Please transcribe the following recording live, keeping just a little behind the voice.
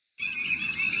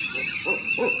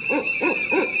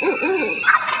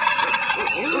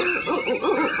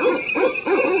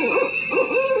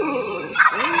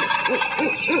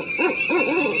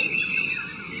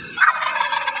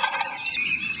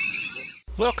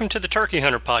Welcome to the Turkey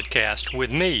Hunter Podcast with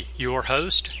me, your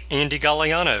host, Andy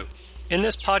Galliano. In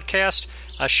this podcast,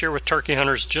 I share with turkey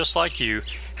hunters just like you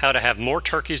how to have more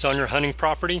turkeys on your hunting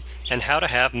property and how to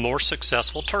have more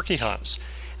successful turkey hunts.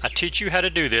 I teach you how to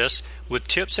do this with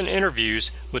tips and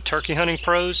interviews with turkey hunting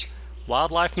pros,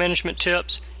 wildlife management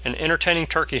tips, and entertaining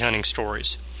turkey hunting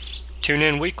stories. Tune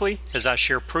in weekly as I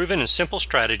share proven and simple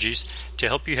strategies to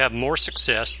help you have more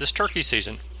success this turkey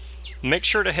season. Make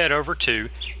sure to head over to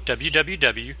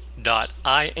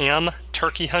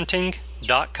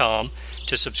www.iamturkeyhunting.com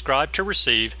to subscribe to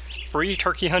receive free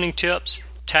turkey hunting tips,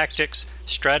 tactics,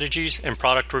 strategies, and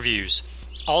product reviews.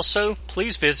 Also,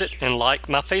 please visit and like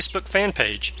my Facebook fan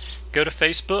page. Go to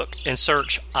Facebook and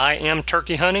search I Am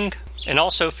Turkey Hunting, and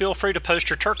also feel free to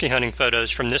post your turkey hunting photos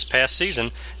from this past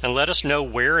season and let us know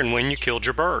where and when you killed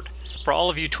your bird. For all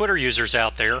of you Twitter users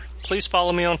out there, please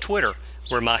follow me on Twitter,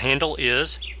 where my handle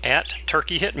is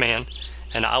 @TurkeyHitman,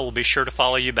 and I will be sure to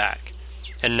follow you back.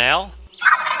 And now,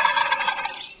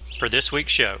 for this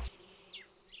week's show.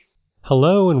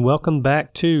 Hello and welcome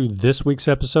back to this week's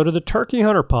episode of the Turkey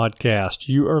Hunter Podcast.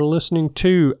 You are listening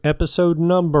to episode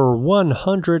number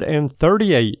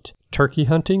 138, Turkey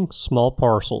Hunting Small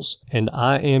Parcels. And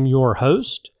I am your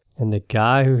host and the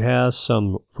guy who has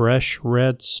some fresh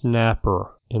red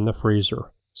snapper in the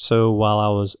freezer. So while I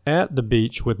was at the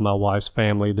beach with my wife's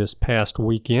family this past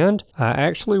weekend, I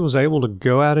actually was able to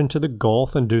go out into the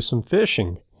Gulf and do some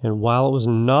fishing. And while it was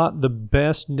not the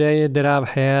best day that I've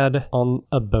had on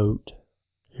a boat,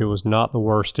 it was not the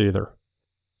worst either.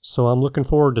 So I'm looking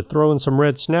forward to throwing some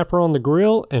red snapper on the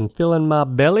grill and filling my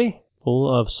belly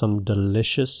full of some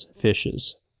delicious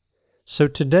fishes. So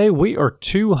today we are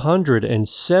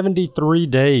 273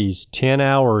 days, 10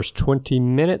 hours, 20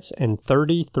 minutes, and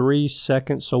 33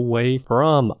 seconds away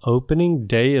from opening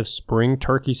day of spring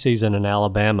turkey season in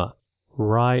Alabama.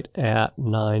 Right at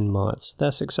 9 months.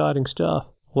 That's exciting stuff.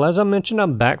 Well, as I mentioned,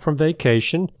 I'm back from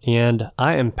vacation, and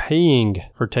I am paying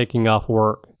for taking off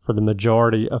work for the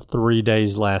majority of 3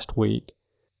 days last week.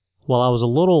 While I was a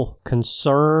little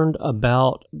concerned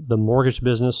about the mortgage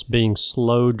business being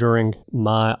slow during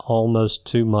my almost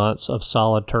 2 months of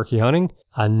solid turkey hunting,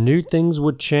 I knew things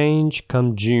would change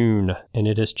come June, and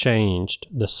it has changed.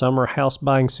 The summer house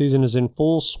buying season is in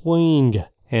full swing,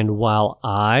 and while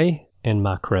I and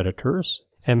my creditors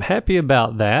am happy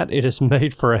about that, it has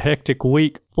made for a hectic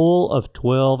week full of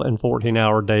 12 and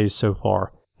 14-hour days so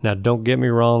far. Now, don't get me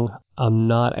wrong, I'm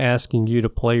not asking you to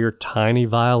play your tiny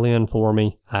violin for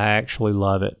me. I actually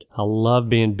love it. I love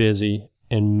being busy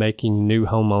and making new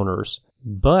homeowners.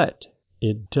 But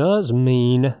it does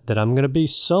mean that I'm going to be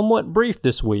somewhat brief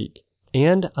this week.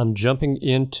 And I'm jumping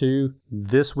into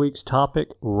this week's topic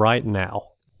right now.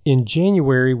 In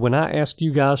January, when I asked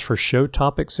you guys for show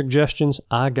topic suggestions,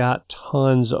 I got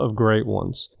tons of great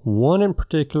ones. One in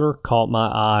particular caught my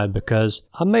eye because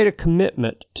I made a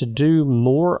commitment to do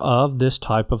more of this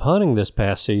type of hunting this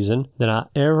past season than I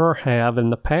ever have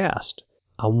in the past.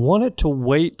 I wanted to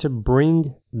wait to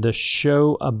bring the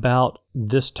show about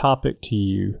this topic to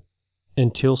you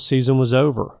until season was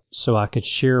over so I could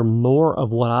share more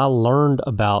of what I learned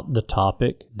about the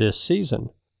topic this season.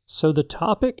 So the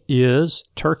topic is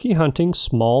turkey hunting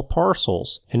small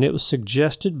parcels, and it was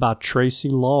suggested by Tracy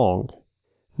Long.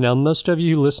 Now, most of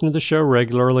you who listen to the show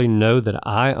regularly know that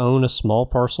I own a small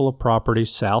parcel of property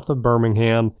south of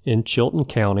Birmingham in Chilton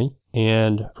County,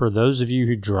 and for those of you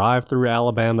who drive through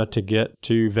Alabama to get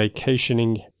to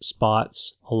vacationing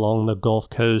spots along the Gulf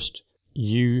Coast,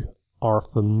 you are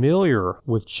familiar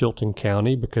with Chilton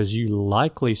County because you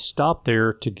likely stop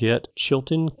there to get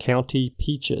Chilton County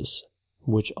peaches,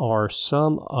 which are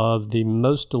some of the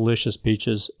most delicious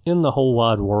peaches in the whole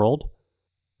wide world.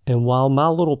 And while my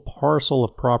little parcel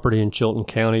of property in Chilton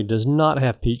County does not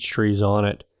have peach trees on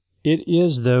it, it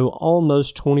is, though,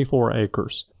 almost 24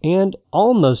 acres. And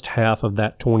almost half of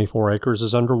that 24 acres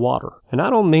is underwater. And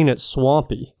I don't mean it's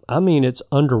swampy. I mean it's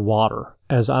underwater,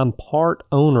 as I'm part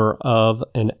owner of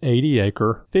an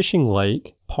 80-acre fishing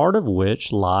lake, part of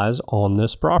which lies on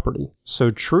this property. So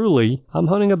truly, I'm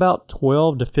hunting about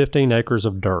 12 to 15 acres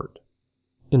of dirt.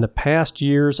 In the past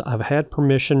years, I've had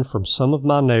permission from some of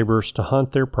my neighbors to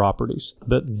hunt their properties,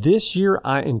 but this year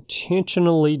I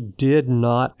intentionally did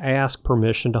not ask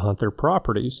permission to hunt their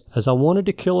properties, as I wanted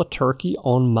to kill a turkey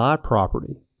on my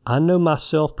property. I know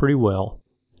myself pretty well,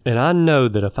 And I know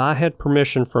that if I had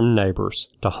permission from neighbors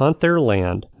to hunt their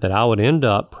land, that I would end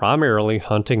up primarily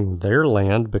hunting their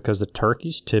land because the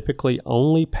turkeys typically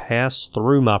only pass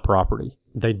through my property.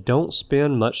 They don't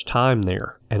spend much time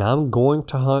there, and I'm going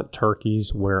to hunt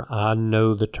turkeys where I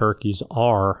know the turkeys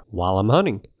are while I'm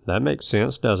hunting. That makes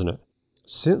sense, doesn't it?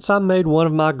 Since I made one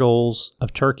of my goals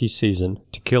of turkey season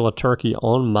to kill a turkey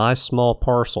on my small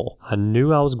parcel, I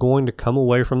knew I was going to come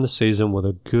away from the season with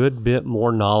a good bit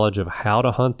more knowledge of how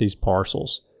to hunt these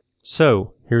parcels.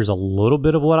 So, here's a little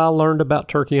bit of what I learned about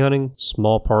turkey hunting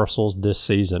small parcels this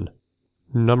season.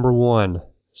 Number 1,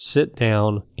 sit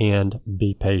down and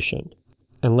be patient.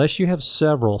 Unless you have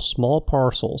several small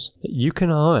parcels that you can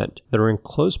hunt that are in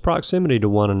close proximity to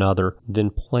one another,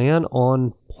 then plan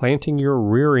on planting your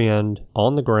rear end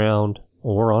on the ground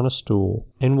or on a stool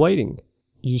and waiting.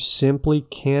 You simply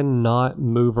cannot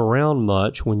move around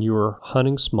much when you are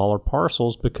hunting smaller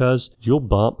parcels because you'll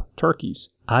bump turkeys.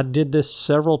 I did this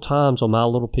several times on my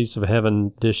little piece of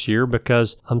heaven this year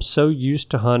because I'm so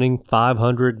used to hunting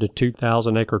 500 to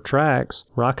 2,000 acre tracts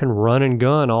where I can run and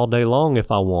gun all day long if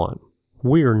I want.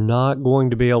 We are not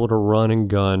going to be able to run and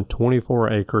gun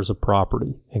 24 acres of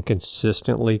property and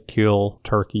consistently kill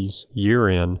turkeys year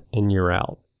in and year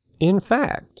out. In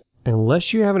fact,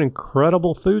 unless you have an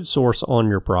incredible food source on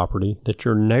your property that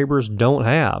your neighbors don't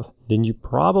have, then you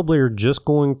probably are just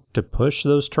going to push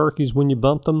those turkeys when you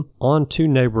bump them onto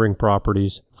neighboring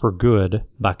properties for good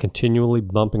by continually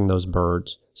bumping those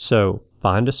birds. So,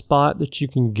 find a spot that you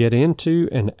can get into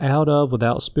and out of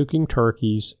without spooking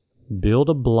turkeys. Build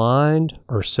a blind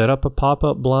or set up a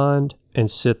pop-up blind and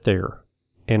sit there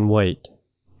and wait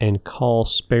and call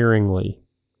sparingly,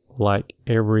 like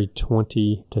every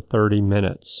 20 to 30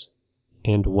 minutes,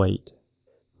 and wait.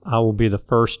 I will be the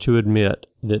first to admit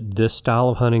that this style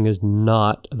of hunting is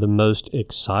not the most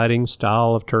exciting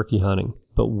style of turkey hunting,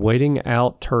 but waiting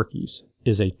out turkeys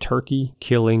is a turkey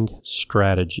killing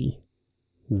strategy.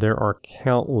 There are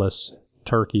countless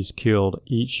turkeys killed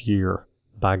each year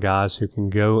by guys who can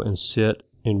go and sit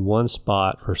in one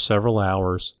spot for several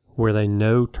hours where they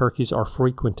know turkeys are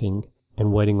frequenting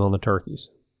and waiting on the turkeys.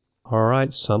 All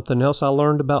right, something else I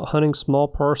learned about hunting small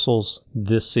parcels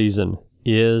this season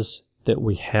is that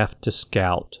we have to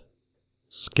scout.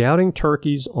 Scouting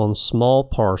turkeys on small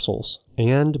parcels,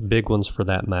 and big ones for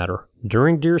that matter,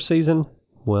 during deer season,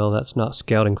 well, that's not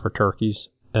scouting for turkeys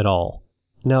at all.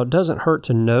 Now, it doesn't hurt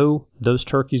to know those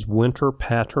turkeys' winter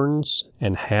patterns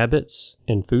and habits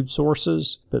and food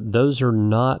sources, but those are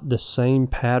not the same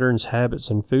patterns, habits,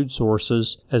 and food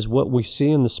sources as what we see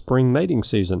in the spring mating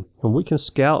season. And we can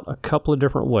scout a couple of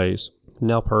different ways.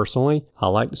 Now, personally, I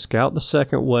like to scout the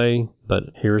second way, but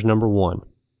here's number 1.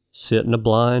 Sit in a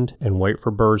blind and wait for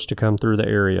birds to come through the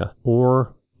area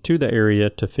or to the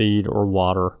area to feed or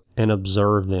water and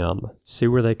observe them. See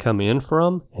where they come in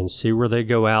from and see where they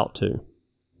go out to.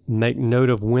 Make note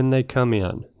of when they come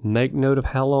in. Make note of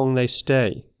how long they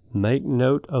stay. Make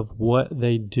note of what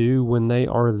they do when they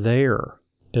are there.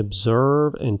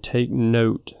 Observe and take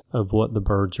note of what the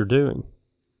birds are doing.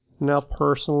 Now,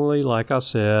 personally, like I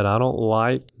said, I don't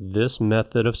like this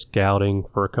method of scouting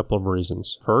for a couple of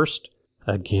reasons. First,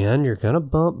 again, you're going to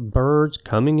bump birds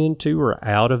coming into or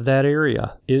out of that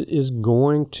area. It is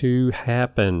going to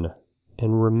happen.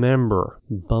 And remember,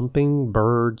 bumping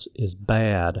birds is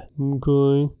bad.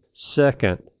 Okay.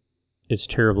 Second, it's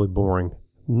terribly boring.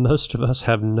 Most of us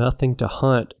have nothing to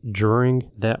hunt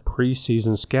during that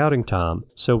preseason scouting time,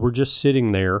 so we're just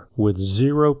sitting there with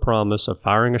zero promise of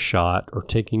firing a shot or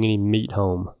taking any meat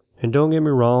home. And don't get me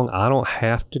wrong, I don't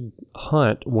have to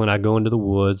hunt when I go into the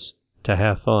woods to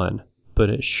have fun, but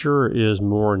it sure is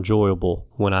more enjoyable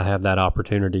when I have that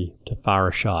opportunity to fire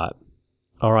a shot.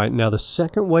 All right, now the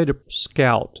second way to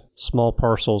scout small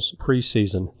parcels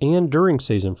preseason and during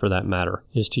season for that matter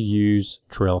is to use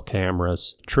trail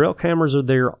cameras. Trail cameras are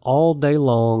there all day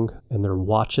long and they're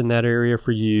watching that area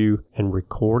for you and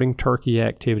recording turkey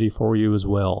activity for you as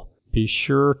well. Be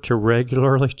sure to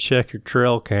regularly check your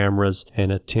trail cameras and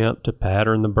attempt to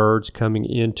pattern the birds coming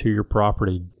into your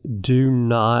property. Do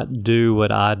not do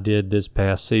what I did this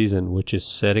past season, which is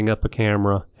setting up a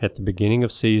camera at the beginning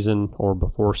of season or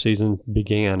before season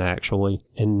began actually,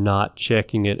 and not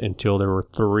checking it until there were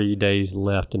 3 days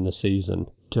left in the season.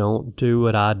 Don't do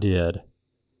what I did.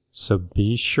 So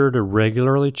be sure to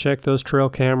regularly check those trail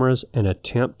cameras and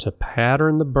attempt to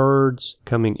pattern the birds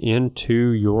coming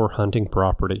into your hunting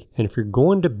property. And if you're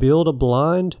going to build a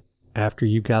blind after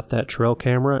you got that trail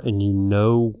camera and you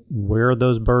know where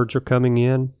those birds are coming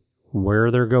in,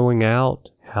 where they're going out,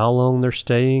 how long they're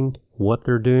staying, what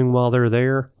they're doing while they're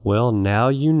there, well, now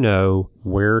you know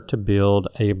where to build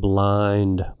a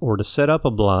blind or to set up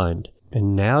a blind.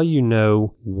 and now you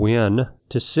know when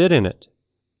to sit in it.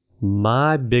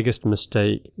 My biggest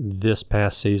mistake this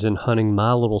past season hunting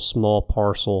my little small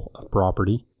parcel of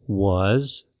property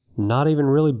was not even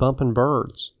really bumping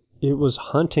birds. It was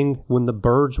hunting when the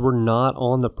birds were not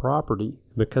on the property.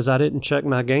 Because I didn't check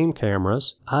my game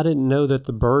cameras, I didn't know that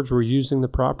the birds were using the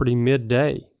property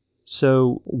midday.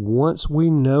 So once we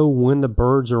know when the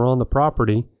birds are on the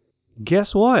property,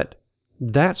 guess what?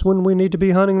 That's when we need to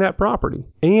be hunting that property.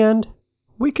 And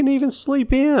we can even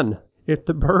sleep in. If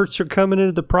the birds are coming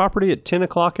into the property at 10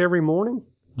 o'clock every morning,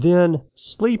 then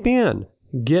sleep in.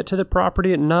 Get to the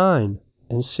property at 9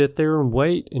 and sit there and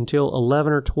wait until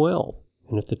 11 or 12.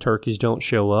 And if the turkeys don't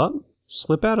show up,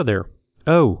 slip out of there.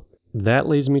 Oh, that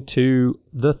leads me to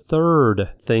the third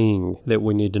thing that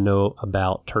we need to know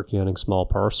about turkey hunting small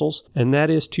parcels, and that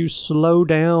is to slow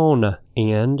down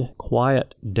and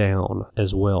quiet down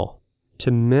as well.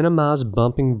 To minimize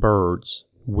bumping birds,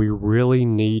 we really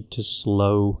need to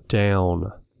slow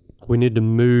down. We need to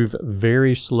move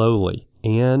very slowly,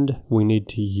 and we need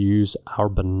to use our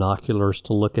binoculars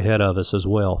to look ahead of us as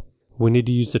well. We need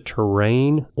to use the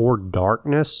terrain or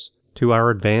darkness to our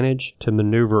advantage to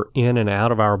maneuver in and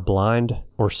out of our blind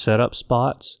or setup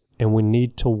spots, and we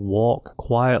need to walk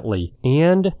quietly,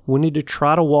 and we need to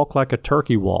try to walk like a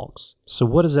turkey walks. So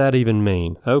what does that even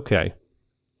mean? Okay,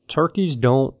 turkeys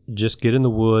don't just get in the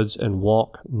woods and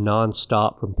walk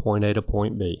nonstop from point A to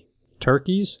point B.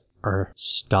 Turkeys are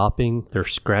stopping, they're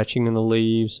scratching in the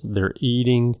leaves, they're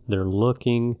eating, they're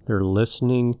looking, they're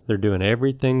listening, they're doing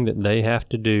everything that they have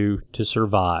to do to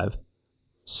survive.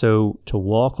 So to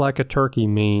walk like a turkey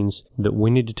means that we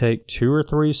need to take 2 or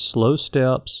 3 slow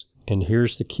steps, and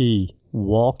here's the key,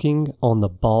 walking on the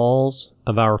balls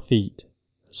of our feet.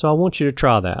 So I want you to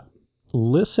try that.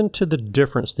 Listen to the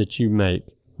difference that you make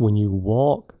when you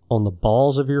walk on the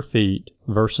balls of your feet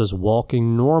versus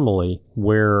walking normally,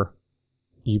 where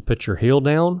you put your heel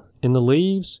down in the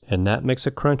leaves and that makes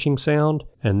a crunching sound,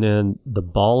 and then the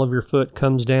ball of your foot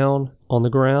comes down on the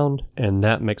ground and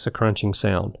that makes a crunching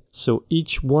sound. So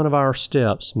each one of our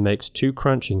steps makes 2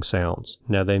 crunching sounds.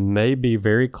 Now they may be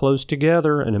very close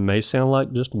together and it may sound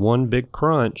like just one big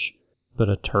crunch, but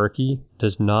a turkey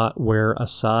does not wear a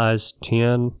size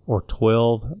 10 or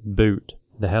 12 boot.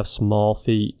 They have small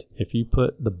feet. If you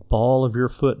put the ball of your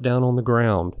foot down on the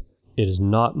ground, it is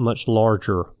not much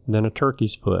larger than a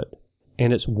turkey's foot.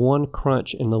 And it's 1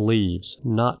 crunch in the leaves,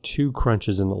 not 2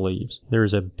 crunches in the leaves.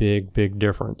 There's a big, big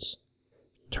difference.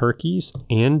 Turkeys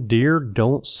and deer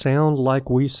don't sound like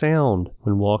we sound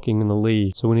when walking in the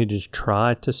leaves, so we need to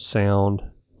try to sound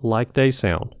like they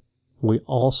sound. We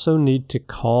also need to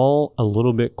call a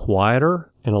little bit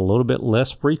quieter and a little bit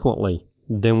less frequently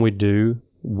than we do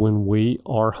when we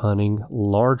are hunting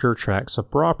larger tracts of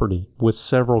property with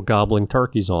several gobbling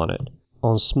turkeys on it.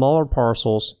 On smaller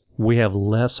parcels, we have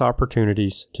less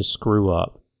opportunities to screw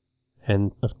up.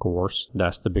 And of course,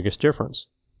 that's the biggest difference.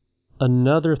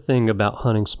 Another thing about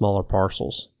hunting smaller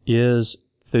parcels is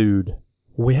food.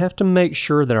 We have to make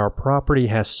sure that our property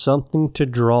has something to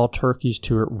draw turkeys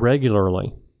to it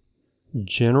regularly.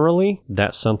 Generally,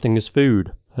 that something is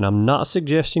food. And I'm not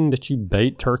suggesting that you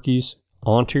bait turkeys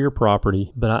onto your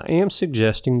property, but I am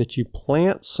suggesting that you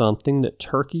plant something that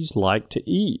turkeys like to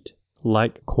eat,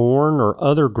 like corn or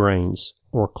other grains,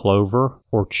 or clover,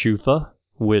 or chufa,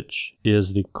 which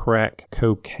is the crack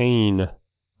cocaine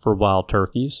for wild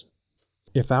turkeys.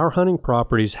 If our hunting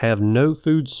properties have no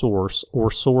food source or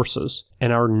sources,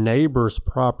 and our neighbors'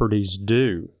 properties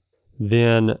do,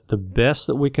 then the best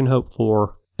that we can hope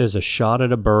for is a shot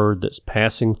at a bird that's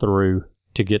passing through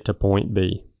to get to point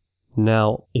B.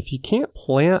 Now, if you can't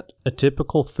plant a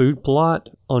typical food plot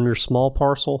on your small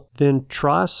parcel, then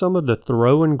try some of the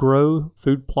throw and grow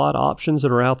food plot options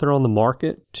that are out there on the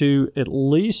market to at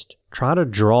least try to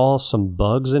draw some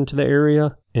bugs into the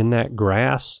area in that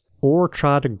grass, or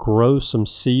try to grow some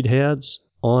seed heads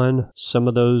on some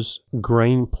of those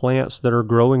grain plants that are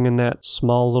growing in that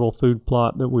small little food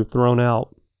plot that we've thrown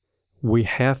out. We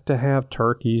have to have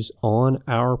turkeys on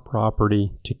our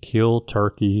property to kill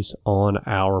turkeys on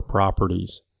our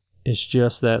properties. It's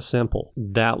just that simple.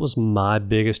 That was my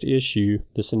biggest issue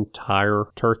this entire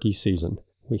turkey season.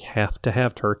 We have to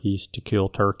have turkeys to kill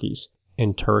turkeys,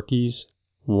 and turkeys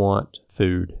want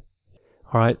food.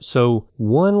 All right, so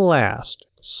one last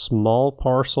small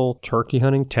parcel turkey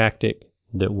hunting tactic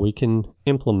that we can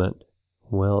implement.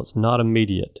 Well, it's not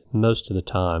immediate. Most of the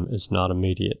time, it's not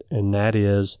immediate, and that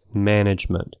is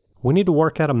management. We need to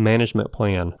work out a management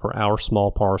plan for our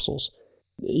small parcels.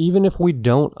 even if we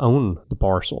don't own the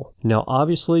parcel. Now,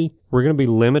 obviously, we're going to be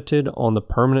limited on the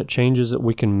permanent changes that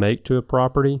we can make to a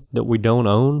property that we don't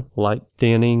own, like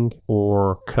thinning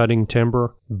or cutting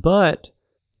timber, but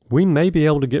we may be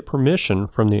able to get permission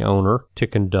from the owner to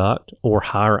conduct or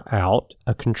hire out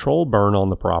a control burn on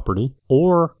the property,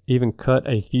 or even cut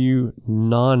a few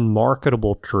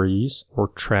non-marketable trees or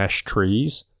trash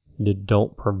trees that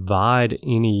don't provide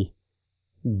any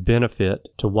benefit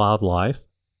to wildlife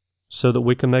so that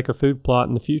we can make a food plot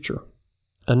in the future.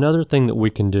 Another thing that we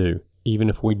can do, even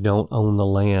if we don't own the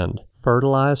land,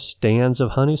 fertilize stands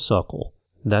of honeysuckle.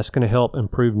 That's going to help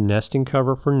improve nesting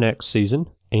cover for next season,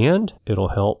 and it'll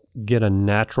help get a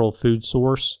natural food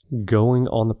source going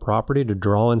on the property to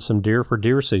draw in some deer for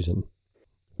deer season.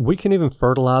 We can even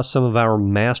fertilize some of our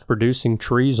mass-producing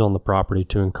trees on the property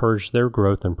to encourage their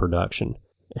growth and production.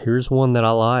 Here's one that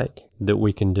I like that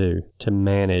we can do to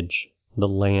manage the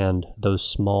land, those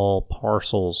small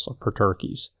parcels for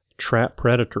turkeys. Trap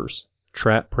predators,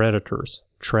 trap predators,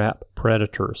 trap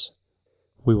predators.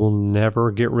 We will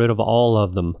never get rid of all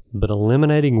of them, but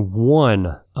eliminating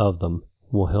one of them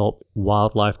will help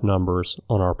wildlife numbers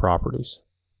on our properties.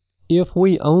 If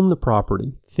we own the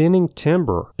property, thinning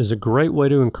timber is a great way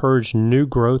to encourage new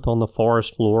growth on the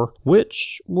forest floor,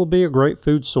 which will be a great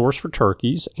food source for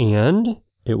turkeys, and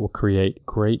it will create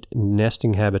great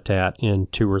nesting habitat in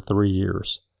 2 or 3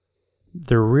 years.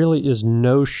 There really is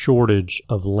no shortage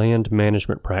of land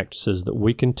management practices that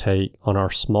we can take on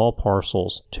our small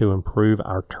parcels to improve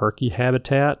our turkey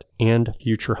habitat and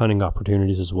future hunting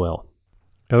opportunities as well.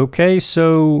 Okay,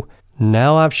 so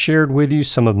now I've shared with you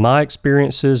some of my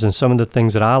experiences and some of the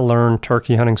things that I learned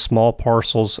turkey hunting small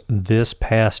parcels this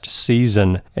past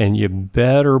season, and you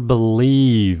better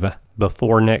believe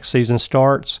before next season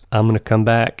starts, I'm going to come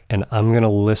back and I'm going to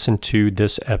listen to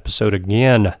this episode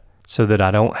again so that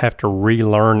I don't have to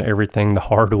relearn everything the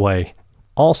hard way.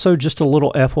 Also, just a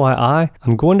little FYI,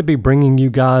 I'm going to be bringing you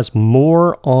guys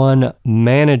more on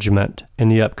management in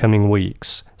the upcoming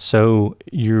weeks. So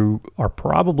you are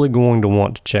probably going to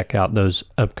want to check out those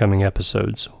upcoming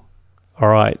episodes. All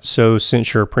right, so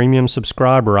since you're a premium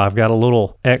subscriber, I've got a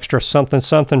little extra something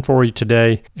for you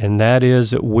today, and that is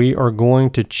that we are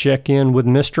going to check in with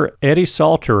Mr. Eddie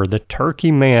Salter, the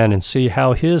turkey man, and see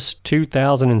how his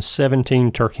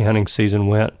 2017 turkey hunting season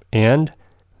went. And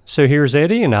so here's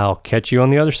Eddie, and I'll catch you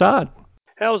on the other side.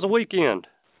 How was the weekend?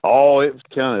 Oh, it was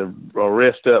kind of a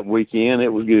rest-up weekend. It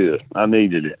was good. I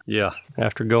needed it. Yeah,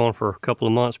 after going for a couple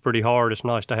of months pretty hard, it's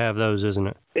nice to have those, isn't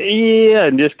it? Yeah,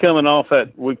 and just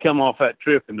we come off that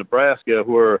trip in Nebraska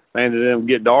where, man, it didn't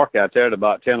get dark out there at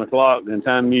about 10 o'clock. And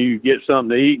time you get something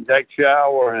to eat and take a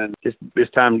shower, and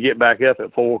it's time to get back up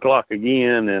at 4 o'clock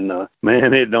again. And,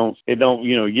 man, it don't,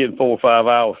 getting 4 or 5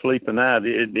 hours sleep a night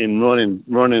and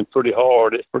running pretty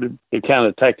hard. It kind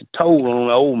of takes a toll on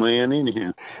the old man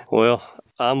anyhow. Well,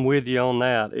 I'm with you on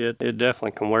that. It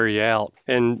definitely can wear you out.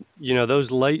 And,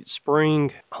 those late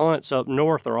spring hunts up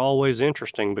north are always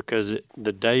interesting because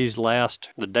the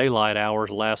daylight hours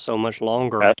last so much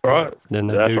longer. That's right. Than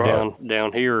they do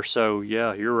down here. So,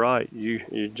 yeah, you're right.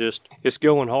 It's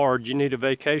going hard. You need a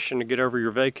vacation to get over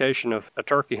your vacation of a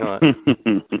turkey hunt.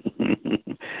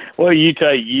 Well, you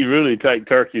really take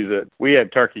turkeys we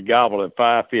had turkey gobble at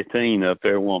 5:15 up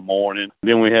there one morning.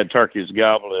 Then we had turkeys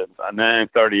gobble at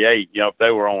 9:38. If they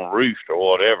were on roost or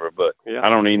whatever, but yeah. I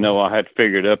don't even know. I had to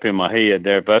figure it up in my head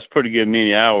there, but that's pretty good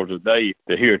many hours a day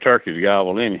to hear turkeys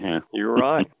gobble anyhow. You're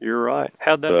right.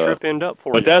 How'd that trip end up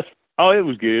for you? It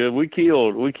was good. We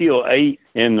killed 8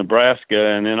 in Nebraska,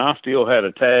 and then I still had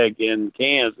a tag in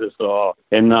Kansas,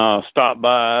 and stopped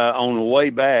by on the way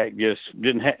back. Just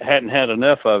hadn't had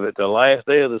enough of it the last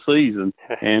day of the season,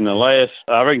 and the last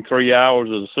 3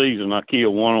 hours of the season, I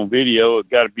killed one on video.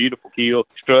 It got a beautiful kill,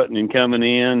 strutting and coming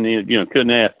in. Couldn't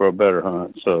ask for a better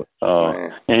hunt. So,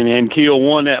 and killed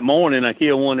one that morning. I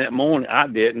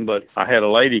didn't, but I had a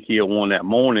lady kill one that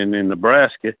morning in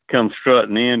Nebraska. Come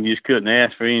strutting in, just couldn't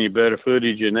ask for any better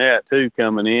footage than that too,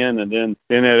 coming in, and then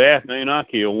that afternoon I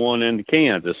killed one in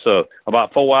Kansas, so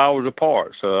about 4 hours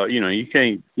apart. So you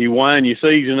wind your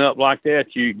season up like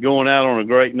that, you going out on a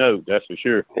great note, that's for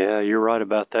sure. Yeah, you're right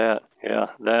about that. Yeah,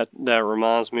 that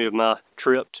reminds me of my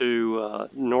trip to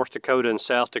North Dakota and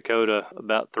South Dakota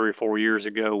about 3 or 4 years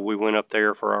ago. We went up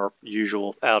there for our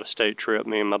usual out-of-state trip,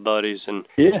 me and my buddies, and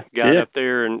got up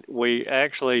there, and we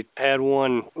actually had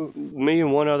me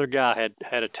and one other guy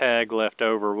had a tag left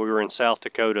over. We were in South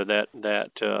Dakota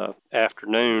that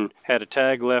afternoon, had a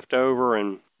tag left over,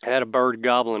 and had a bird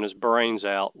gobbling his brains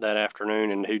out that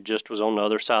afternoon, and he just was on the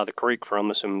other side of the creek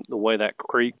from us. And the way that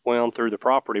creek wound through the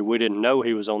property, we didn't know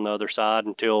he was on the other side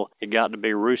until it got to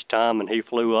be roost time, and he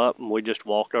flew up, and we just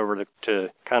walked over to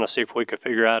kind of see if we could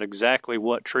figure out exactly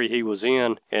what tree he was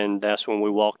in. And that's when we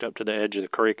walked up to the edge of the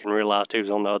creek and realized he was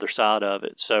on the other side of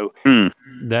it. So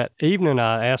that evening,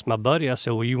 I asked my buddy, I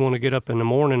said, well, you want to get up in the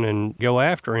morning and go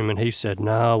after him? And he said,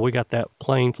 no, we got that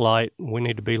plane flight. We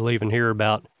need to be leaving here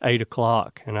about 8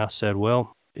 o'clock. And I said,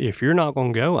 well, if you're not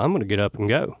going to go, I'm going to get up and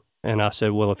go. And I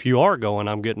said, well, if you are going,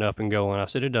 I'm getting up and going. I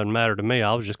said, it doesn't matter to me.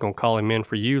 I was just going to call him in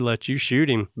for you, let you shoot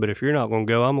him. But if you're not going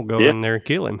to go, I'm going to go in there and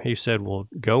kill him. He said, well,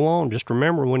 go on. Just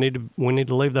remember, we need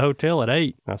to leave the hotel at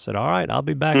 8. I said, all right, I'll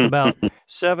be back about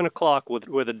 7 o'clock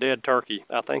with a dead turkey.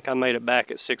 I think I made it back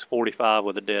at 6:45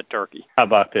 with a dead turkey. How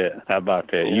about that?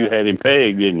 Yeah. You had him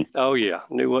pegged, didn't you? Oh, yeah.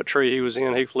 Knew what tree he was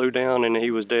in. He flew down, and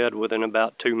he was dead within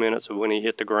about 2 minutes of when he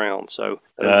hit the ground. So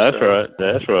that's right.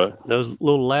 Those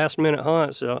little last-minute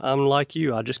hunts, I'm like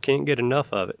you. I just can't get enough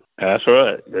of it. That's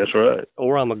right.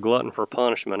 Or I'm a glutton for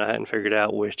punishment. I hadn't figured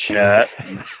out which. Yeah,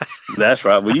 that's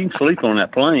right. Well, you can sleep on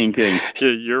that plane, can't you?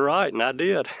 You're right, and I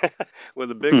did,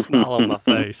 with a big smile on my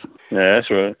face. Yeah,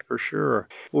 that's right. For sure.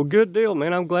 Well, good deal,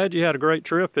 man. I'm glad you had a great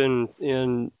trip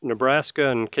in Nebraska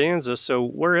and Kansas. So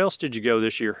where else did you go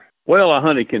this year? Well, I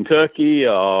hunted Kentucky.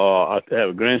 I have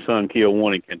a grandson killed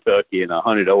one in Kentucky, and I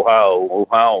hunted Ohio.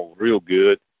 Ohio, real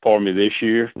good for me this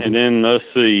year. And then, let's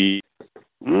see,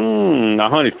 I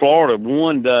hunted Florida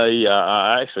one day.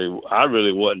 I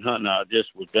really wasn't hunting. I just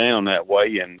was down that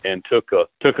way and took a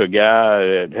guy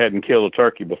that hadn't killed a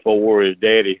turkey before, his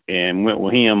daddy, and went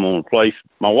with him on a place.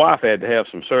 My wife had to have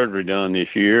some surgery done this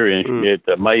year, and she at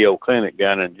the Mayo Clinic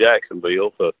down in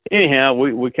Jacksonville. So anyhow,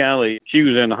 she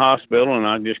was in the hospital, and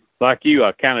I just, like you,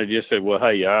 I kind of just said, well,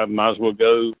 hey, I might as well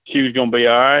go. She was going to be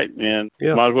all right, and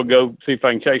might as well go see if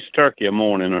I can chase a turkey a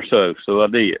morning or so. So I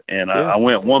did, and I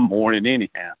went one morning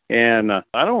anyhow. And I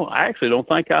actually don't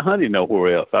think I hunted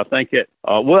nowhere else. I think yes,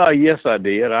 I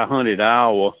did. I hunted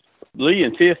Iowa. Lee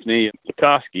and Tiffany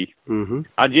Petoskey.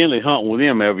 I generally hunt with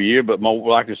them every year, but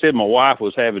like I said, my wife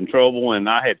was having trouble, and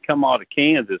I had come out of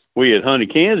Kansas. We had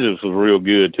hunted. Kansas was real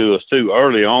good to us too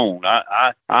early on.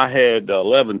 I had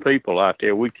 11 people out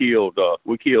there. We killed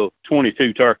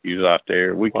 22 turkeys out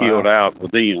there. We killed out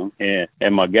with them,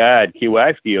 and my guide killed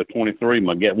 23.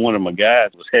 One of my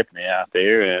guides was helping me out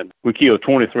there, and we killed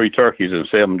 23 turkeys in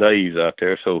 7 days out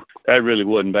there. So that really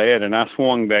wasn't bad. And I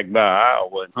swung back by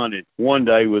Iowa and hunted one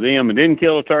day with them and didn't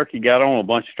kill a turkey. Got on a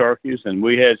bunch of turkeys, and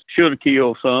we should have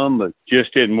killed some, but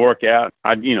just didn't work out.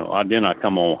 Then I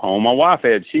come on home. My wife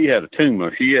she had a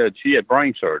tumor. She had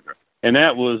brain surgery. And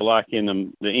that was like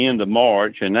in the end of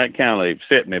March, and that kind of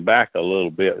set me back a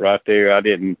little bit right there. I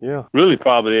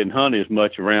probably didn't hunt as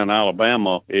much around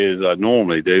Alabama as I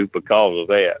normally do because of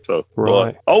that. So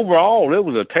overall, it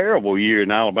was a terrible year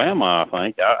in Alabama, I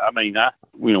think.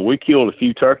 We killed a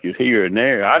few turkeys here and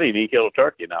there. I didn't even kill a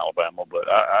turkey in Alabama, but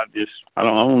I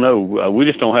don't know. We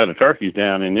just don't have the turkeys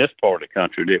down in this part of the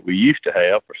country that we used to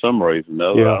have for some reason,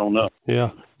 though. I don't know.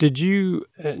 Yeah. Did you,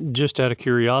 just out of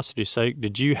curiosity's sake,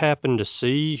 did you happen to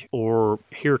see or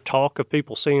hear talk of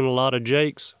people seeing a lot of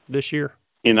jakes this year?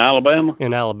 In Alabama?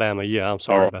 In Alabama, yeah. I'm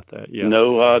sorry about that. Yeah.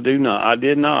 No, I do not. I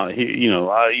did not.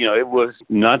 It was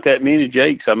not that many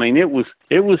jakes. I mean, it was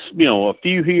a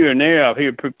few here and there I've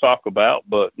heard people talk about,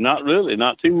 but not really,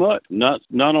 not too much. Not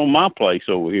on my place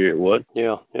over here. It was.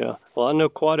 Yeah. Well, I know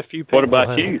quite a few people. What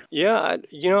about you? Yeah,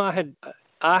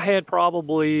 I had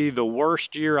probably the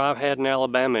worst year I've had in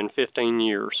Alabama in 15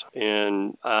 years.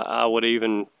 And I would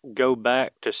even go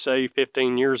back to say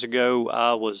 15 years ago,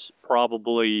 I was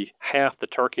probably half the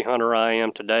turkey hunter I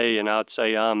am today. And I'd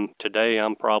say I'm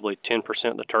probably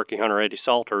 10% the turkey hunter Eddie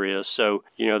Salter is. So,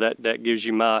 that gives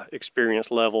you my experience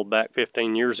level back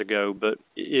 15 years ago. But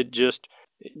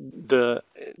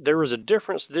there was a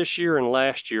difference this year and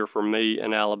last year for me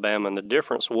in Alabama, and the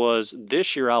difference was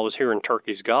this year I was hearing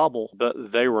turkeys gobble, but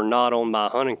they were not on my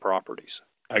hunting properties.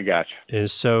 I got you. And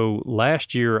so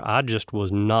last year I just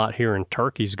was not hearing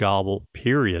turkeys gobble,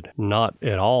 period, not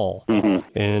at all.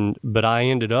 But I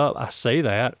ended up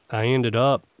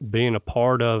being a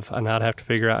part of, and I'd have to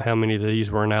figure out how many of these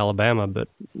were in Alabama, but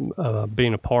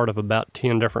being a part of about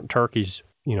 10 different turkeys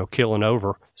killing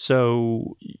over.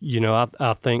 So,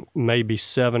 I think maybe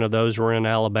 7 of those were in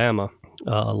Alabama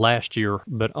last year,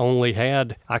 but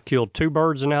I killed 2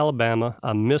 birds in Alabama.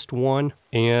 I missed one,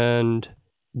 and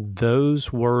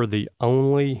those were the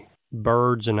only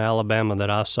birds in Alabama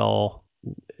that I saw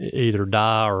either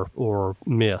die or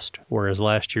missed. Whereas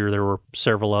last year there were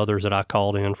several others that I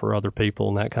called in for other people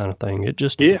and that kind of thing.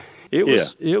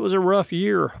 It was a rough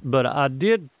year, but I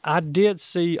did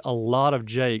see a lot of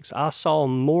jakes. I saw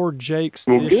more jakes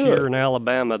this year in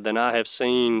Alabama than I have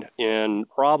seen in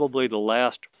probably the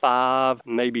last 5,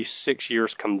 maybe 6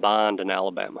 years combined in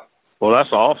Alabama. Well,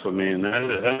 that's awesome, man.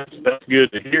 That's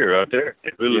good to hear right there.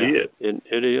 It really is.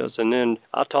 It is. And then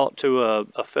I talked to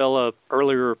a fella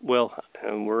earlier,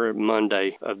 we're at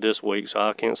Monday of this week, so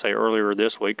I can't say earlier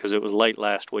this week because it was late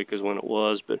last week is when it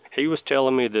was, but he was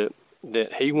telling me that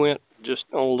he went just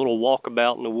on a little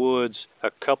walkabout in the woods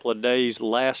a couple of days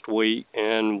last week,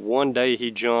 and one day he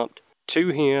jumped 2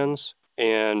 hens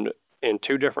and in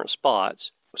 2 different spots.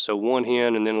 So 1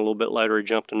 hen, and then a little bit later he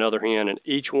jumped another hen, and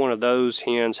each one of those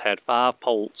hens had 5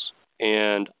 poults,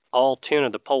 and all 10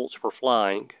 of the poults were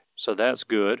flying. So that's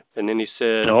good. And then he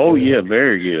said, "Oh yeah,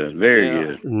 very good, very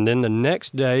good." And then the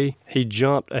next day he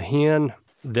jumped a hen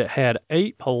that had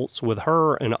 8 poults with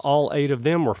her, and all 8 of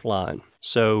them were flying.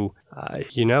 So, I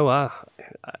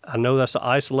know that's an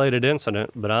isolated incident,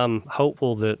 but I'm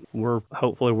hopeful that we're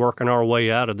hopefully working our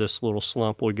way out of this little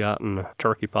slump we got in the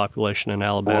turkey population in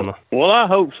Alabama. Well, I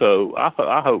hope so.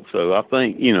 I hope so. I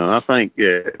think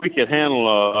we could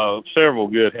handle several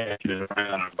good hatches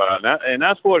around about that, and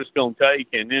that's what it's going to take.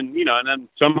 And then, and then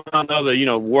somehow or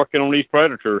another, working on these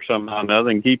predators somehow or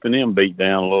another and keeping them beat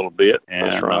down a little bit.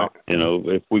 And, that's right.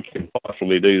 If we can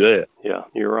possibly do that. Yeah,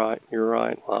 you're right.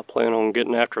 Well, I plan on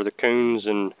getting after the coons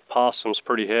and possums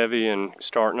pretty heavy and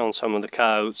starting on some of the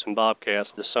coyotes and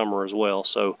bobcats this summer as well.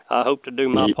 So I hope to do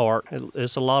my part.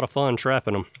 It's a lot of fun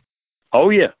trapping them. Oh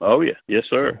yeah. Yes,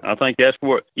 sir. I think that's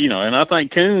what, and I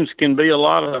think coons can be a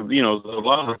lot of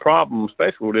the problem,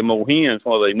 especially with them old hens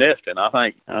while they nesting.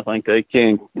 I think they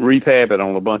can wreak havoc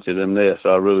on a bunch of them nests.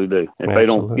 I really do. If they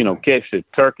don't, catch the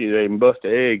turkey, they can bust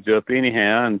the eggs up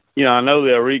anyhow. And, I know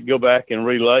they'll go back and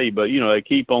relay, but, they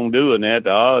keep on doing that. The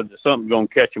odds something's going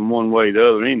to catch them one way or the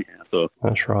other anyhow. So.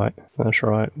 That's right.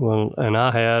 Well, and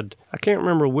I can't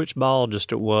remember which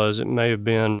biologist it was. It may have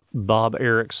been Bob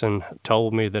Erickson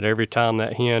told me that every time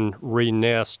that hen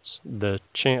re-nests, the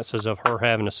chances of her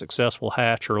having a successful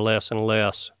hatch are less and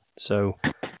less. So,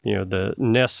 the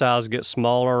nest size gets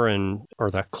smaller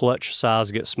or the clutch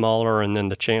size gets smaller, and then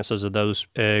the chances of those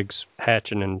eggs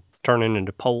hatching and turning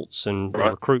into poults and the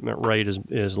recruitment rate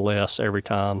is less every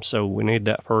time. So we need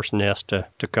that first nest to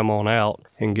come on out,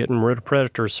 and getting rid of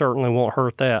predators certainly won't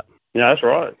hurt that. Yeah, that's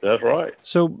right.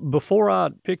 So before I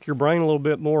pick your brain a little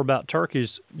bit more about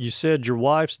turkeys, you said your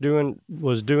wife's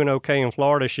was doing okay in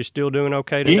Florida. Is she still doing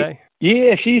okay today?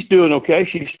 Yeah, she's doing okay.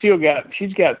 She's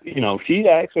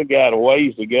actually got a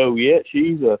ways to go yet.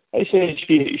 They said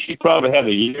she probably had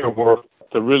a year worth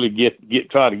to really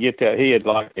try to get that head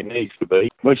like it needs to be.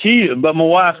 But my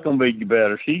wife's gonna be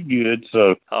better. She's good.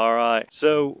 So all right.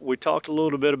 So we talked a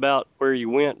little bit about where you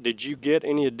went. Did you get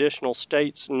any additional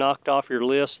states knocked off your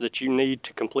list that you need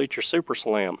to complete your Super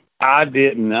Slam? I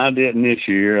didn't this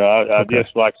year. I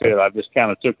just, like I said, I just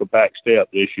kind of took a back step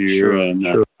this year,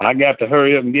 I got to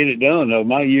hurry up and get it done. Though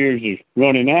my years is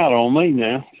running out on me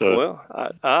now. So well,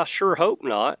 I sure hope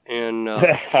not. And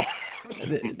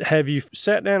have you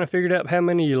sat down and figured out how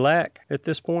many you lack at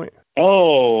this point?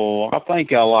 Oh, I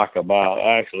think I like about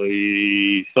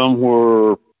actually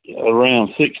somewhere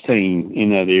around 16 in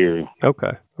that area.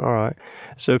 Okay. All right.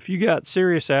 So if you got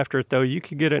serious after it, though, you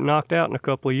could get it knocked out in a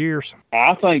couple of years.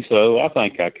 I think so. I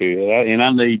think I could. And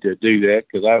I need to do that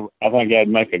because I think that'd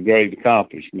make a great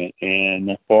accomplishment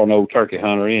and for an old turkey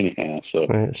hunter anyhow. So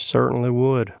it certainly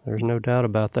would. There's no doubt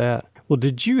about that. Well,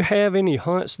 did you have any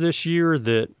hunts this year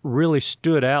that really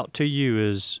stood out to you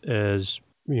as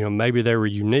maybe they were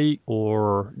unique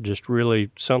or just really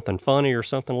something funny or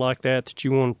something like that that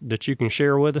you can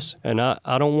share with us? And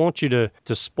I don't want you to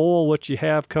spoil what you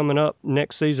have coming up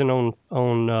next season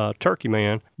on Turkey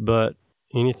Man, but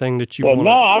anything that you want. Well,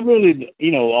 no, I really,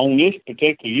 on this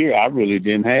particular year, I really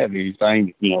didn't have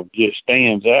anything, just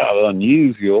stands out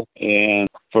unusual. And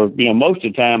for, most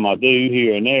of the time I do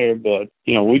here and there, but,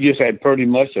 we just had pretty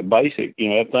much a basic,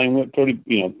 everything went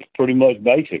pretty much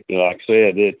basic. Like I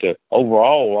said,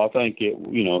 overall, I think it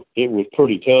was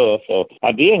pretty tough.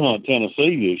 I did hunt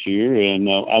Tennessee this year, and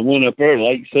I went up there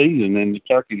late season, and the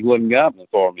turkeys wasn't gobbling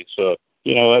for me. So,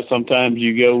 sometimes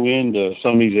you go into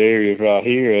some of these areas right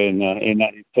here, and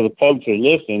for the folks that are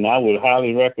listening, I would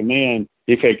highly recommend,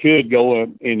 if they could, go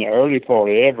in the early part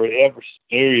of every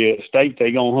area, state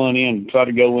they gonna hunt in, try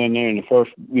to go in there in the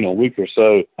first, week or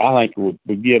so. I think it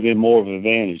would give them more of an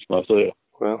advantage myself.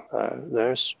 Well,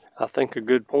 there's, I think, a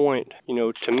good point.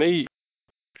 To me,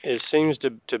 it seems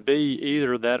to be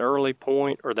either that early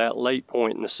point or that late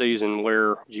point in the season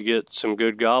where you get some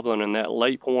good gobbling, and that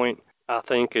late point I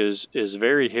think is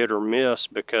very hit or miss,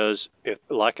 because if,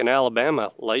 like in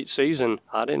Alabama, late season,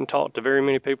 I didn't talk to very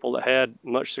many people that had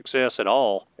much success at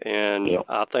all. And Yeah.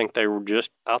 I think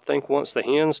I think once the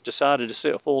hens decided to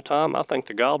sit full time, I think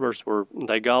the gobblers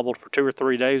they gobbled for 2 or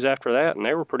 3 days after that, and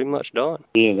they were pretty much done.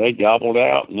 Yeah, they gobbled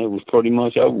out, and it was pretty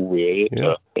much over with.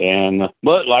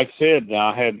 But like I said,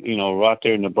 I had, right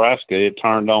there in Nebraska, it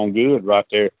turned on good right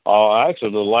there.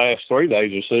 Actually, the last 3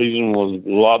 days of the season was a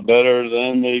lot better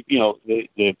than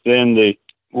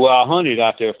I hunted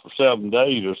out there for 7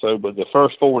 days or so, but the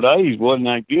first 4 days wasn't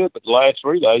that good. But the last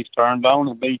 3 days turned on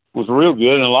and was real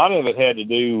good, and a lot of it had to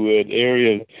do with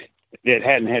areas that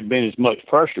hadn't been as much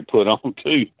pressure put on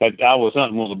too. I was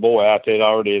hunting with a boy out there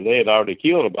they had already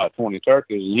killed about 20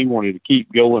 turkeys, and he wanted to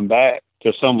keep going back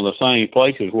to some of the same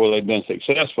places where they've been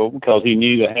successful, because he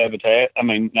knew the habitat. I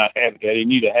mean, not habitat. He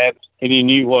knew the habits, and he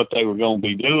knew what they were going to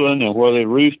be doing and where they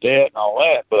roost at and all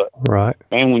that. But right,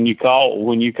 man, when you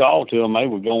called to them, they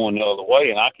were going the other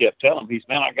way, and I kept telling him, he said,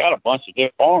 "Man, I got a bunch of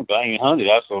different farms I ain't hunted."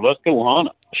 I said, "Let's go hunt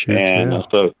them."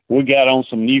 So we got on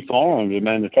some new farms, and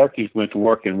man, the turkeys went to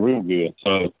working real good.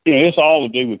 So it's all to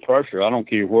do with pressure. I don't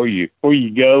care where you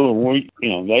go, and where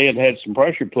they had some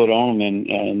pressure put on them,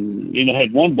 and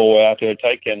had one boy out there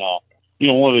taking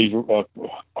one of these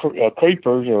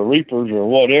creepers or reapers or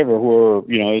whatever, where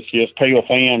it's just tail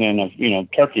fan and a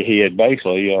turkey head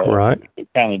basically, right,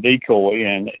 kind of decoy,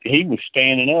 and he was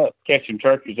standing up catching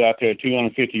turkeys out there at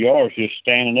 250 yards, just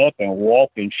standing up and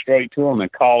walking straight to them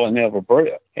and calling every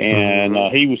breath. And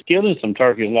he was killing some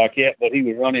turkeys like that, but he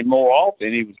was running more off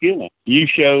than he was killing. You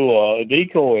show a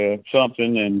decoy or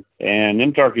something, and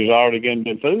them turkeys already getting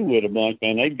been food with a bunch,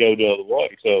 man, they'd go the other way.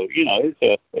 So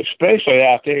it's especially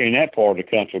out there in that part of the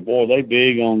country, boy, they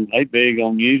big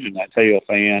on using that tail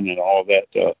fan and all that.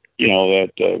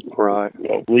 Right.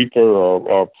 Reaper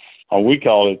or we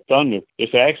call it thunder.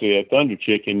 It's actually a thunder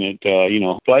chicken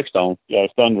that Flexstone,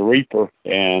 Thunder Reaper,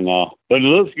 and but it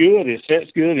looks good. It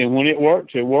sets good, and when it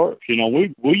works, it works.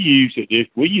 We use it.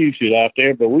 We use it out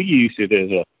there, but we use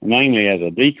it mainly as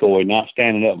a decoy, not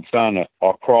standing up and trying to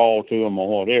or crawl to them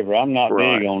or whatever. I'm not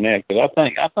big on that, because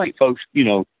I think folks,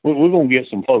 we're gonna get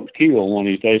some folks killed one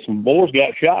of these days. Some boys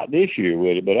got shot this year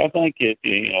with it, but I think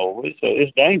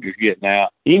it's dangerous getting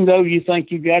out. Even though you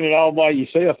think you got it all by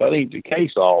yourself, that ain't the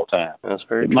case all the time. That's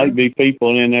very true. It might be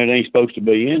people in there that ain't supposed to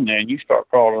be in there, and you start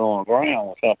crawling on the ground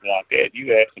or something like that,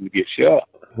 you ask them to get shot.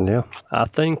 Yeah, I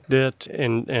think that,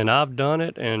 and I've done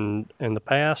it in the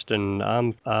past, and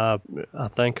I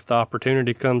think if the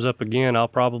opportunity comes up again, I'll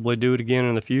probably do it again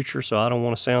in the future. So I don't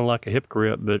want to sound like a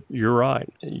hypocrite, but you're right.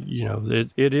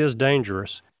 It is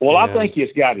dangerous. Well, I think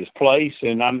it's got its place,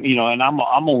 and I'm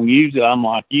gonna use it. I'm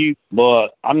like you, but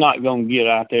I'm not gonna get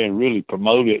out there and really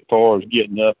promote it as far as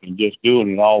getting up and just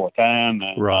doing it all the time.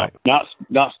 And, right. Not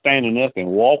standing up and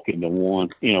walking to one,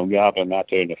 gobbling out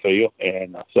there in the field.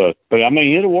 And but I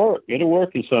mean, it'll work. It'll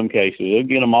work in some cases. It'll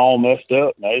get them all messed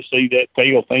up, and they see that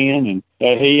tail fin and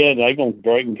that head, they gonna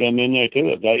break and come in there to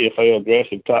it. If they're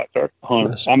aggressive type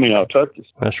turkeys. Turkeys.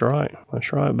 That's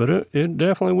right. But it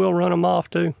definitely will run them off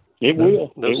too. It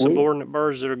will. Those subordinate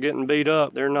birds that are getting beat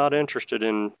up, they're not interested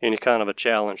in any kind of a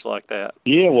challenge like that.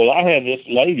 Yeah, well, I had this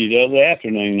lady the other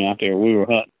afternoon out there. We were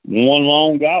hunting. One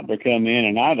long gobbler come in,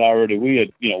 and we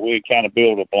had kind of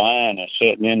built a blind and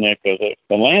sitting in there, because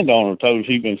the landowner told us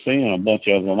he'd been seeing a bunch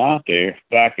of them out there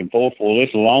back and forth. Well, this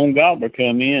long gobbler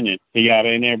come in, and he got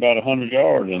in there about 100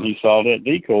 yards, and he saw that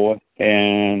decoy.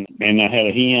 And I had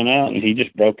a hen out, and he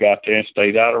just broke out there and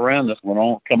stayed out around us.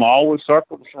 Always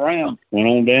circled us around, went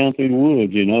on down through the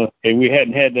woods, And we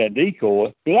hadn't had that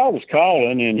decoy. But I was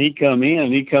calling, and he come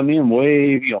in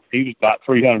way, he was about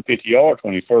 350 yards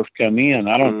when he first come in.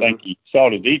 I don't think he saw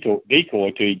the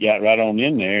decoy till he got right on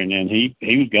in there, and then he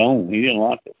was gone. He didn't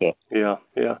like it. So.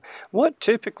 Yeah. What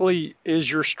typically is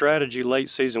your strategy late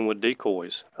season with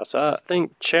decoys? I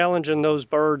think challenging those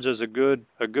birds is a good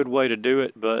way to do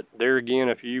it, but there again,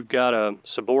 if you've got a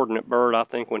subordinate bird, I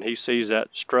think when he sees that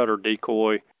strutter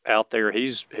decoy out there,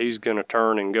 he's going to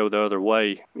turn and go the other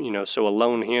way. So a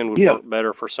lone hen would work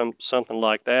better for something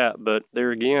like that. But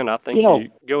there again, I think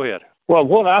go ahead. Well,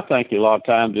 what I think a lot of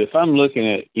times, if I'm looking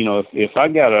at, if I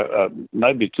got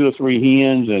maybe 2 or 3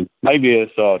 hens and maybe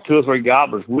it's 2 or 3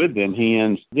 gobblers with them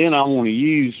hens, then I'm going to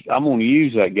use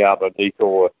that gobbler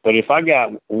decoy. But if I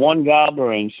got one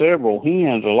gobbler and several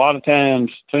hens, a lot of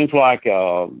times seems like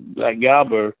that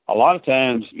gobbler, a lot of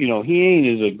times, he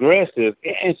ain't as aggressive,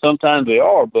 and sometimes they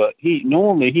are, but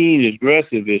normally he ain't as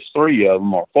aggressive as 3 of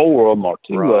them or 4 of them or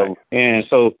 2 of them. And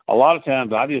so a lot of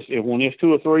times when there's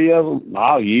 2 or 3 of them,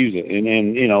 I'll use it.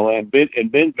 And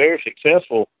been very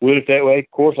successful with it that way. Of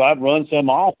course, I've run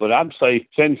some off, but I'd say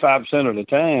 75% of the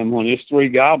time when it's 3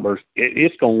 gobblers,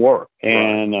 it's going to work.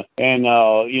 And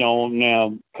now a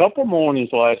couple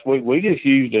mornings last week, we just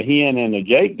used a hen and a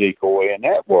jake decoy, and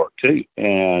that worked too.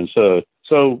 And so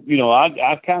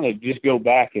I kind of just go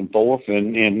back and forth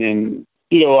and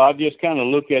I just kind of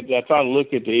I try to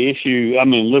look at the issue.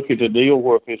 Look at the deal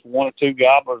where if it's 1 or 2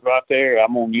 gobblers right there,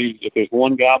 if it's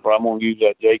 1 gobbler, I'm going to use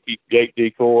that jake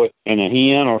decoy and a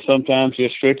hen, or sometimes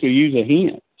just strictly use a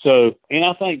hen. So, and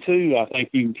I think you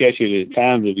can catch it at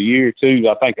times of the year too.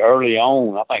 I think early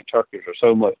on, turkeys are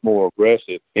so much more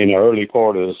aggressive in the early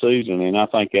part of the season, and I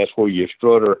think that's where your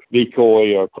strutter,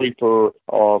 decoy, or creeper,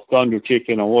 or thunder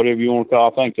chicken, or whatever you want to call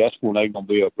it, I think that's when they're going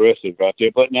to be aggressive right there.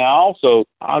 But now also,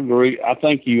 I agree, I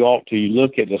think you ought to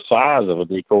look at the size of a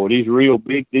decoy. These real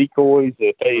big decoys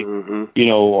that they,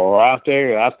 are out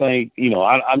there, I think,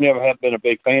 I never have been a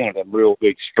big fan of them real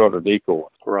big strutter decoys.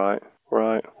 Right.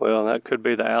 Right. Well, that could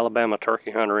be the Alabama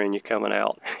turkey hunter in you coming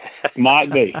out. Might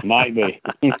be. Because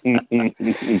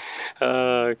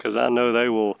I know they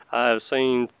will. I have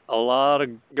seen a lot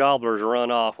of gobblers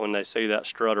run off when they see that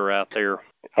strutter out there.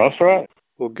 That's right.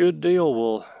 Well, good deal.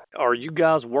 Well, are you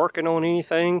guys working on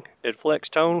anything at Flex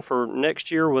Tone for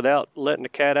next year without letting the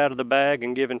cat out of the bag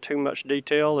and giving too much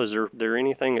detail? Is there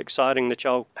anything exciting that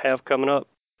y'all have coming up?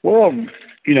 Well,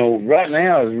 right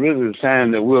now is really the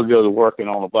time that we'll go to working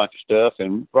on a bunch of stuff.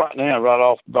 And right now, right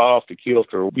off the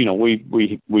kilter, we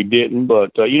didn't.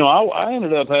 But, I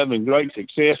ended up having great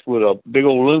success with a big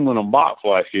old aluminum box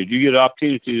last year. Did you get an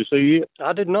opportunity to see it?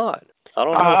 I did not. I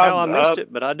don't know how I missed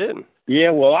it, but I didn't. Yeah,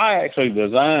 well, I actually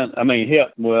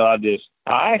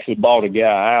I actually bought a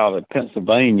guy out of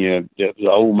Pennsylvania that was an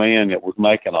old man that was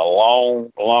making a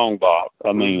long box.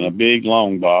 A big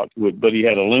long box, but he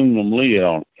had aluminum lid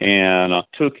on it. And I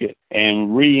took it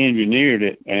and re-engineered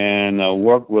it and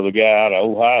worked with a guy out of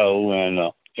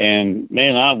Ohio. And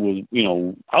man, I was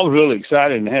really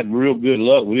excited and had real good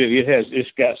luck with it.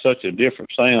 It's got such a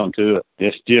different sound to it.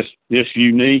 It's just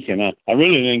unique, and I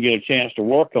really didn't get a chance to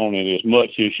work on it as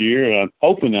much this year. I'm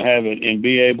hoping to have it and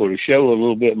be able to show a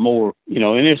little bit more,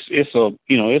 and it's a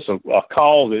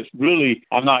call that's really,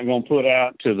 I'm not going to put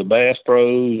out to the Bass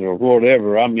Pros or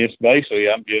whatever. I'm just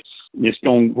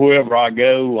going, wherever I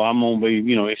go, I'm going to be,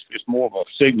 it's more of a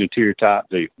signature type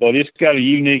deal. But it's got a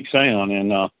unique sound,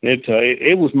 and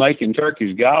it was making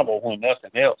turkeys gobble when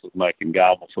nothing else was making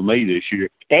gobble for me this year,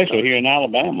 especially here in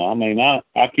Alabama.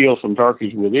 I killed some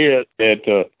turkeys with it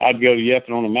that I'd go to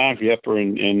Yelping on the Mouth Yepper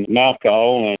and mouth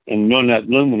call and run that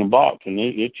aluminum box, and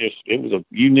it was a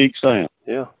unique sound.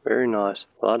 Yeah, very nice.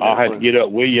 Well, I'll have to get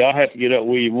up with you.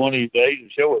 One of these days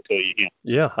and show it to you.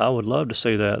 Yeah, I would love to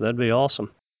see that. That'd be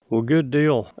awesome. Well, good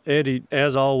deal. Eddie,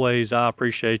 as always, I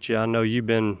appreciate you. I know you've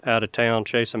been out of town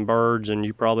chasing birds, and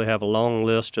you probably have a long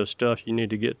list of stuff you need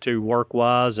to get to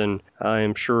work-wise, and I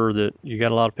am sure that you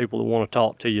got a lot of people that want to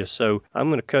talk to you. So I'm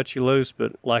going to cut you loose,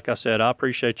 but like I said, I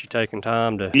appreciate you taking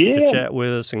time to chat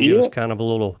with us and give us kind of a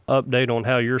little update on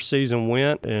how your season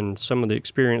went and some of the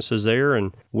experiences there,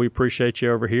 and we appreciate you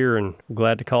over here, and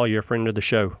glad to call you a friend of the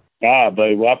show. All right,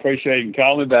 buddy. Well, I appreciate you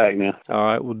calling me back now. All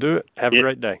right, we'll do it. Have a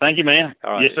great day. Thank you, man.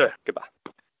 All right. Yes, sir. Goodbye.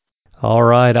 All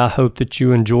right, I hope that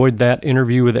you enjoyed that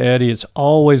interview with Eddie. It's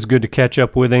always good to catch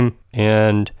up with him,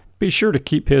 and be sure to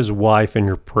keep his wife in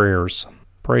your prayers.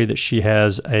 Pray that she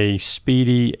has a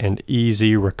speedy and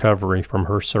easy recovery from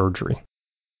her surgery.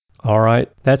 All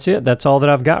right, that's it. That's all that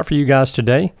I've got for you guys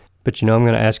today. But I'm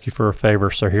going to ask you for a favor,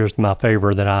 so here's my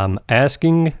favor that I'm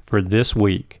asking for this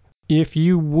week. If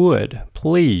you would,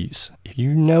 please, if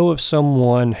you know of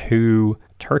someone who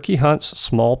turkey hunts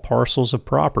small parcels of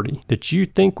property that you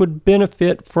think would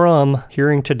benefit from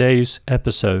hearing today's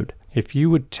episode, if you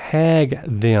would tag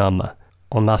them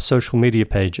on my social media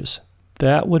pages,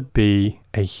 that would be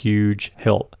a huge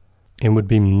help and would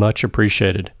be much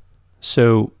appreciated.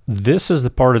 So this is the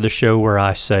part of the show where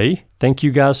I say, thank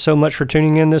you guys so much for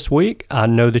tuning in this week. I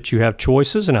know that you have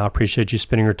choices, and I appreciate you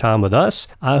spending your time with us.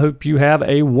 I hope you have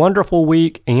a wonderful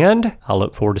week, and I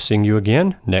look forward to seeing you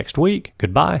again next week.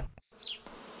 Goodbye.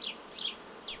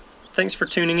 Thanks for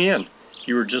tuning in.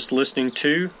 You were just listening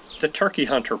to the Turkey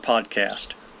Hunter Podcast.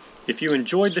 If you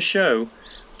enjoyed the show,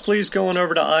 please go on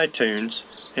over to iTunes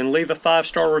and leave a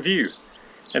 5-star review.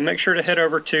 And make sure to head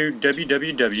over to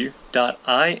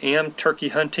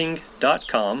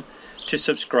www.iamturkeyhunting.com to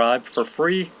subscribe for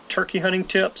free turkey hunting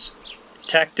tips,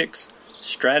 tactics,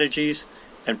 strategies,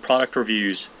 and product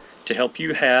reviews to help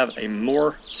you have a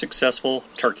more successful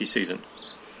turkey season.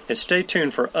 And stay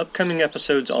tuned for upcoming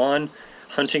episodes on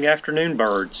hunting afternoon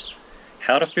birds,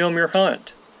 how to film your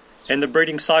hunt, and the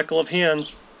breeding cycle of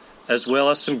hens, as well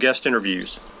as some guest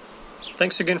interviews.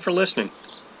 Thanks again for listening.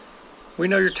 We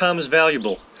know your time is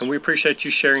valuable, and we appreciate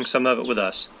you sharing some of it with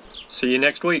us. See you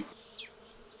next week.